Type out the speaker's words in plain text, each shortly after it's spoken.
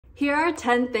Here are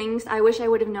 10 things I wish I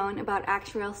would have known about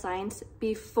actuarial science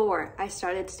before I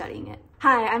started studying it.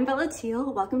 Hi, I'm Bella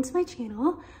Teal. Welcome to my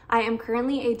channel. I am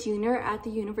currently a junior at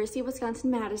the University of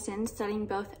Wisconsin-Madison studying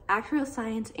both actuarial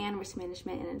science and risk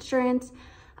management and insurance.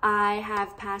 I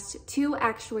have passed 2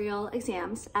 actuarial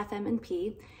exams, FM and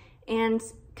P, and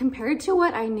compared to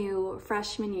what I knew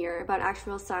freshman year about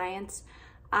actuarial science,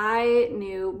 I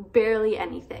knew barely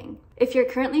anything. If you're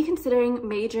currently considering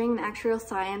majoring in actuarial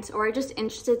science or are just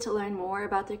interested to learn more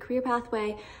about the career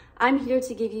pathway, I'm here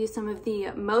to give you some of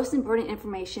the most important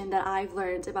information that I've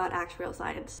learned about actuarial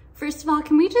science. First of all,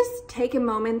 can we just take a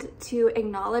moment to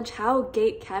acknowledge how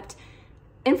gate-kept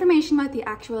information about the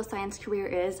actuarial science career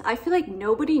is? I feel like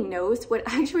nobody knows what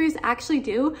actuaries actually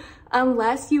do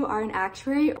unless you are an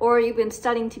actuary or you've been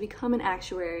studying to become an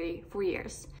actuary for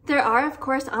years. There are, of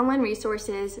course, online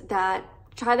resources that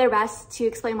try their best to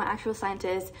explain what actuarial science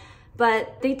is,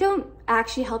 but they don't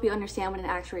actually help you understand what an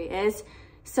actuary is.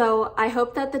 So I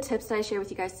hope that the tips that I share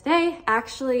with you guys today,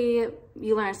 actually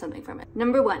you learn something from it.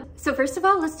 Number 1. So first of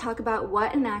all, let's talk about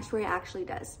what an actuary actually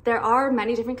does. There are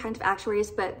many different kinds of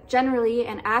actuaries, but generally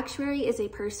an actuary is a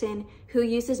person who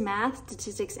uses math,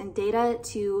 statistics, and data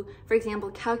to, for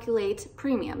example, calculate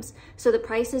premiums. So the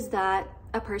prices that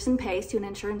a person pays to an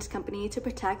insurance company to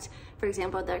protect, for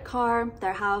example, their car,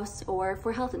 their house, or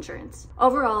for health insurance.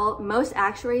 Overall, most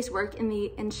actuaries work in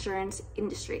the insurance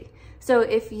industry. So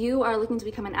if you are looking to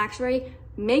become an actuary,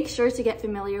 make sure to get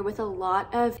familiar with a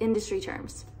lot of industry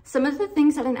terms. Some of the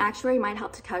things that an actuary might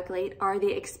help to calculate are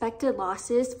the expected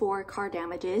losses for car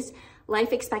damages,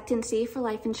 life expectancy for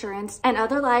life insurance, and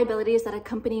other liabilities that a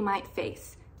company might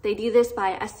face. They do this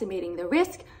by estimating the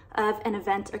risk of an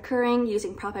event occurring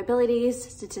using probabilities,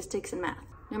 statistics, and math.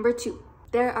 Number 2.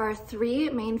 There are 3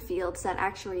 main fields that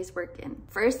actuaries work in.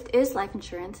 First is life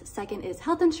insurance, second is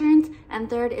health insurance, and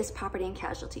third is property and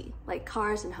casualty, like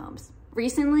cars and homes.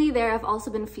 Recently, there have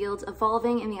also been fields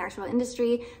evolving in the actuarial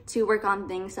industry to work on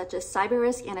things such as cyber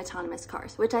risk and autonomous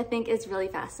cars, which I think is really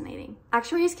fascinating.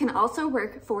 Actuaries can also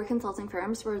work for consulting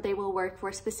firms where they will work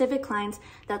for specific clients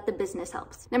that the business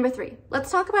helps. Number 3, let's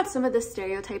talk about some of the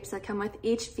stereotypes that come with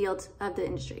each field of the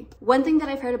industry. One thing that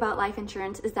I've heard about life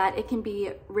insurance is that it can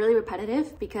be really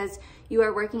repetitive because you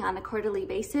are working on a quarterly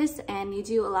basis and you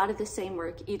do a lot of the same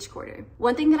work each quarter.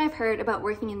 One thing that I've heard about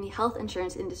working in the health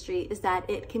insurance industry is that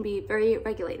it can be very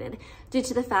regulated due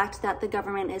to the fact that the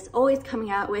government is always coming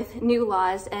out with new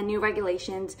laws and new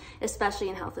regulations, especially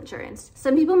in health insurance.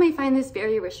 Some people may find this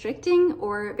very restricting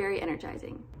or very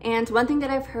energizing. And one thing that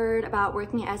I've heard about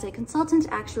working as a consultant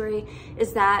actuary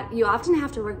is that you often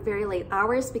have to work very late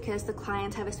hours because the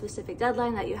clients have a specific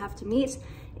deadline that you have to meet,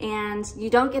 and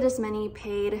you don't get as many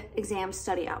paid exam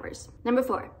study hours. Number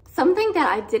 4. Something that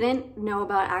I didn't know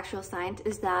about actuarial science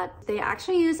is that they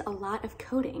actually use a lot of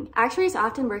coding. Actuaries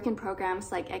often work in programs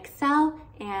like Excel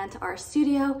and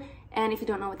RStudio, and if you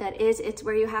don't know what that is, it's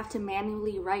where you have to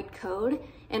manually write code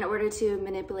in order to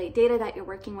manipulate data that you're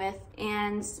working with,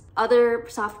 and other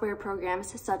software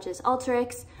programs such as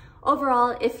Alteryx.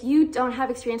 Overall, if you don't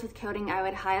have experience with coding, I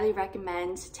would highly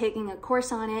recommend taking a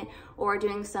course on it or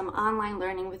doing some online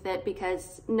learning with it,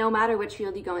 because no matter which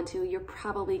field you go into, you're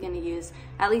probably going to use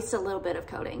at least a little bit of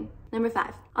coding. Number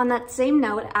 5. On that same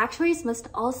note, actuaries must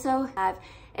also have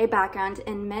a background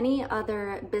in many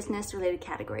other business-related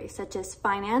categories, such as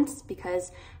finance,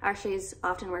 because actuaries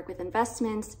often work with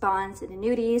investments, bonds, and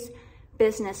annuities,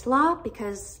 business law,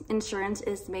 because insurance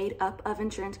is made up of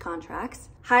insurance contracts,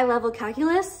 high-level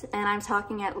calculus, and I'm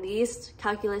talking at least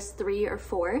calculus 3 or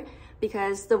 4,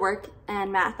 because the work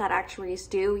and math that actuaries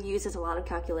do uses a lot of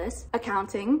calculus,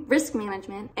 accounting, risk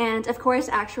management, and of course,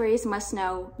 actuaries must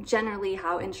know generally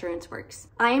how insurance works.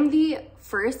 I am the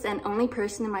first and only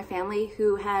person in my family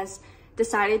who has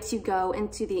decided to go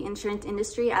into the insurance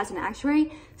industry as an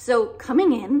actuary, so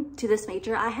coming in to this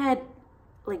major, I had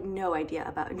no idea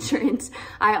about insurance.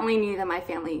 I only knew that my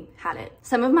family had it.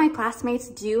 Some of my classmates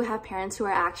do have parents who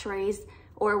are actuaries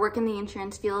or work in the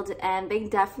insurance field, and they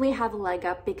definitely have a leg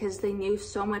up because they knew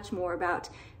so much more about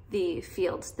the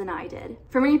fields than I did.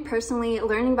 For me personally,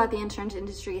 learning about the insurance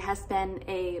industry has been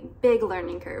a big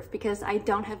learning curve because I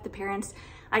don't have the parents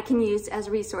I can use as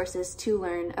resources to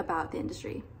learn about the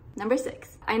industry. Number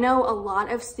 6, I know a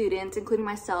lot of students, including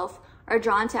myself, are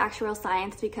drawn to actuarial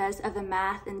science because of the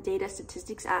math and data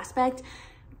statistics aspect,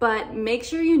 but make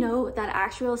sure you know that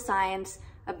actuarial science,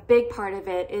 a big part of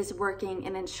it is working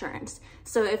in insurance.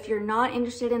 So if you're not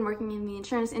interested in working in the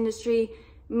insurance industry,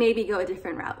 maybe go a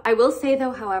different route. I will say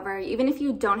though, however, even if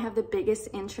you don't have the biggest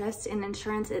interest in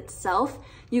insurance itself,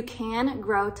 you can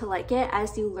grow to like it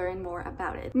as you learn more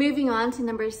about it. Moving on to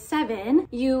number 7,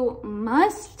 you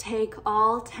must take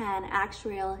all 10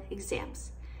 actuarial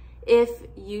exams. If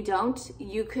you don't,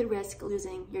 you could risk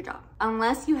losing your job.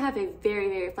 Unless you have a very,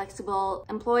 very flexible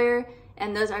employer,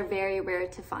 and those are very rare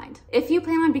to find. If you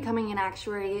plan on becoming an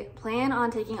actuary, plan on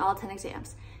taking all 10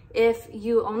 exams. If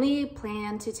you only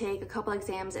plan to take a couple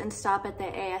exams and stop at the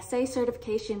ASA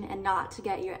certification and not to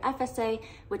get your FSA,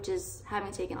 which is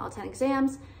having taken all 10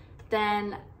 exams,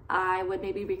 then I would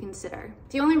maybe reconsider.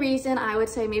 The only reason I would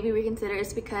say maybe reconsider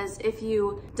is because if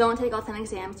you don't take all 10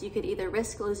 exams, you could either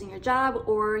risk losing your job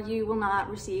or you will not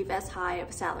receive as high of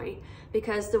a salary,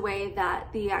 because the way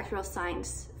that the actuarial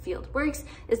science field works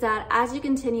is that as you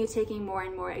continue taking more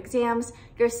and more exams,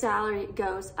 your salary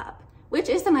goes up. Which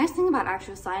is the nice thing about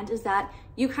actuarial science, is that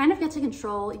you kind of get to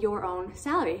control your own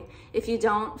salary. If you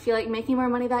don't feel like making more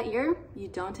money that year, you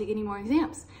don't take any more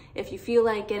exams. If you feel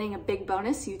like getting a big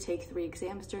bonus, you take 3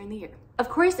 exams during the year. Of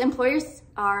course, employers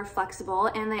are flexible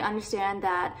and they understand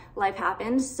that life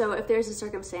happens. So if there's a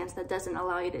circumstance that doesn't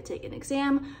allow you to take an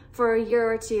exam for a year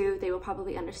or 2, they will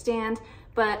probably understand.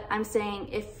 But I'm saying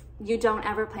if you don't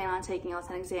ever plan on taking all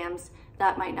 10 exams,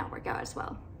 that might not work out as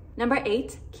well. Number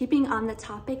 8, keeping on the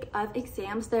topic of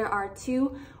exams, there are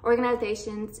 2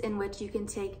 organizations in which you can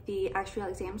take the actuarial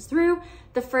exams through.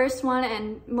 The first one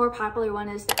and more popular one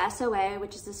is the SOA,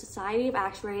 which is the Society of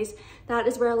Actuaries. That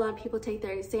is where a lot of people take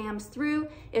their exams through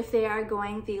if they are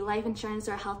going the life insurance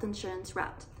or health insurance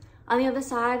route. On the other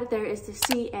side, there is the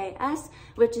CAS,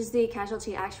 which is the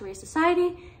Casualty Actuary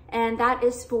Society, and that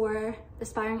is for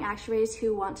aspiring actuaries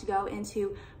who want to go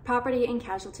into property and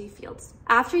casualty fields.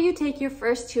 After you take your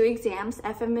first 2 exams,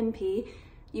 FM and P,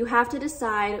 you have to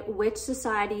decide which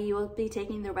society you will be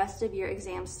taking the rest of your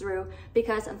exams through,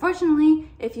 because unfortunately,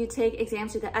 if you take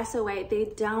exams through the SOA,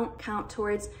 they don't count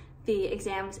towards the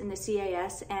exams in the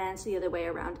CAS, and the other way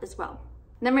around as well.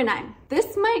 Number 9,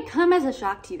 this might come as a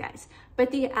shock to you guys,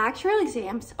 but the actuarial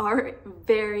exams are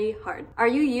very hard. Are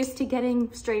you used to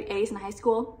getting straight A's in high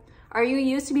school? Are you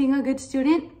used to being a good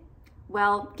student?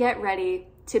 Well, get ready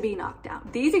to be knocked down.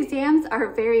 These exams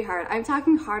are very hard. I'm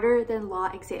talking harder than law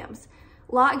exams.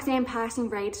 Law exam passing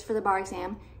rates for the bar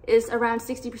exam is around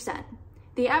 60%.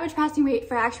 The average passing rate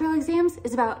for actuarial exams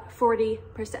is about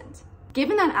 40%.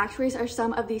 Given that actuaries are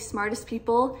some of the smartest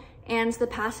people and the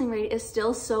passing rate is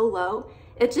still so low,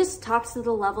 it just talks to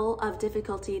the level of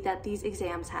difficulty that these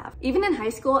exams have. Even in high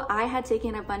school, I had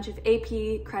taken a bunch of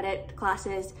AP credit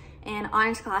classes and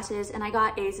honors classes, and I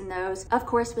got A's in those, of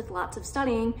course with lots of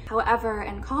studying. However,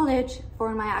 in college,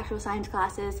 for my actual science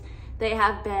classes, they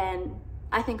have been,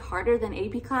 I think, harder than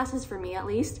AP classes, for me at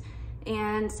least,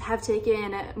 and have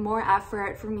taken more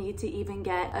effort for me to even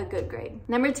get a good grade.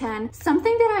 Number 10,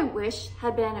 something that I wish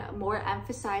had been more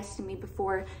emphasized to me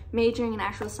before majoring in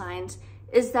actual science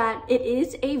is that it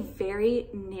is a very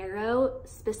narrow,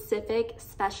 specific,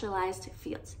 specialized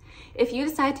field. If you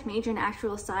decide to major in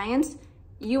actual science,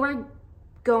 you are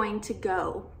going to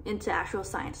go into actual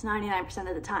science 99%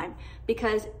 of the time,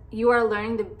 because you are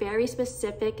learning the very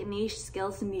specific niche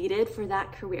skills needed for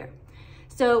that career.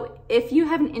 So if you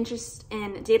have an interest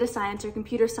in data science or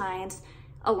computer science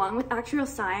along with actuarial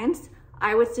science,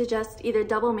 I would suggest either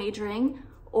double majoring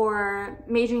or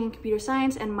majoring in computer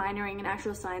science and minoring in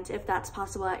actuarial science if that's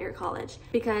possible at your college.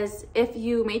 Because if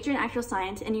you major in actuarial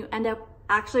science and you end up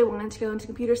actually wanting to go into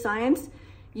computer science,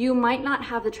 you might not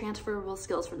have the transferable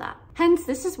skills for that. Hence,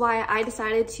 this is why I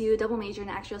decided to double major in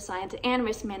actuarial science and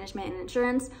risk management and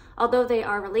insurance. Although they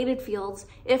are related fields,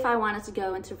 if I wanted to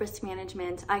go into risk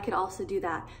management, I could also do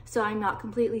that. So I'm not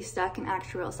completely stuck in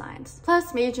actuarial science.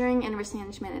 Plus, majoring in risk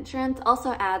management and insurance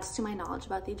also adds to my knowledge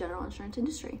about the general insurance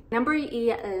industry. Number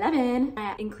 11,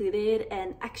 I included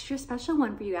an extra special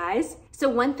one for you guys. So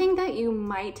one thing that you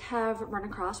might have run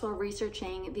across while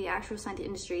researching the actuarial science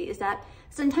industry is that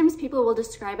sometimes people will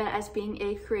describe it as being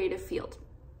a creative field.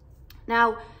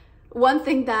 Now, one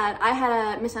thing that I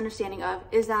had a misunderstanding of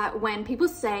is that when people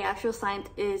say actuarial science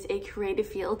is a creative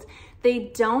field,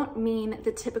 they don't mean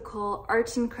the typical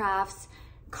arts and crafts,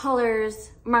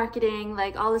 colors, marketing,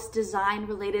 like all this design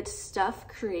related stuff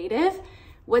creative.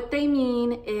 What they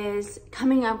mean is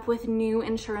coming up with new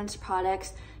insurance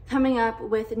products, coming up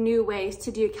with new ways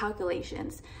to do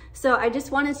calculations. So I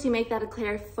just wanted to make that a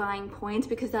clarifying point,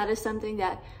 because that is something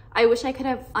that I wish I could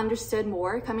have understood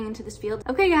more coming into this field.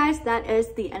 Okay guys, that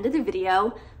is the end of the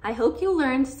video. I hope you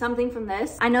learned something from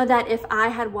this. I know that if I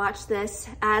had watched this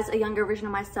as a younger version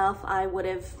of myself, I would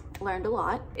have learned a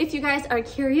lot. If you guys are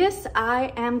curious,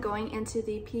 I am going into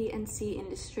the P&C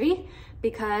industry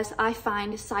because I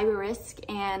find cyber risk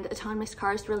and autonomous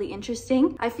cars really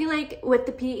interesting. I feel like with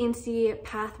the P&C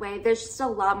pathway, there's just a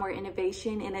lot more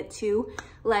innovation in it too.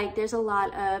 Like there's a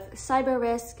lot of cyber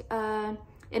risk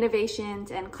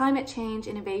innovations and climate change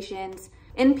innovations.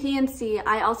 In P&C,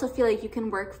 I also feel like you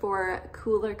can work for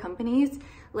cooler companies.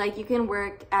 Like you can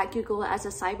work at Google as a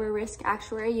cyber risk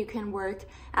actuary. You can work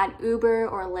at Uber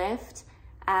or Lyft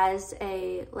as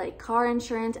a car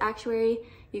insurance actuary.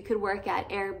 You could work at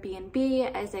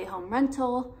Airbnb as a home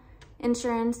rental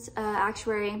insurance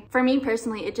actuary. For me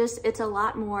personally, it's a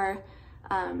lot more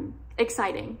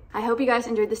exciting. I hope you guys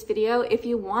enjoyed this video. If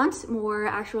you want more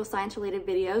actuarial science related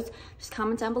videos, just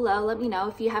comment down below. Let me know.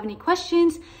 If you have any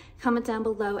questions, comment down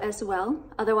below as well.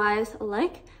 Otherwise,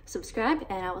 like, subscribe,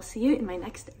 and I will see you in my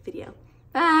next video.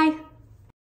 Bye!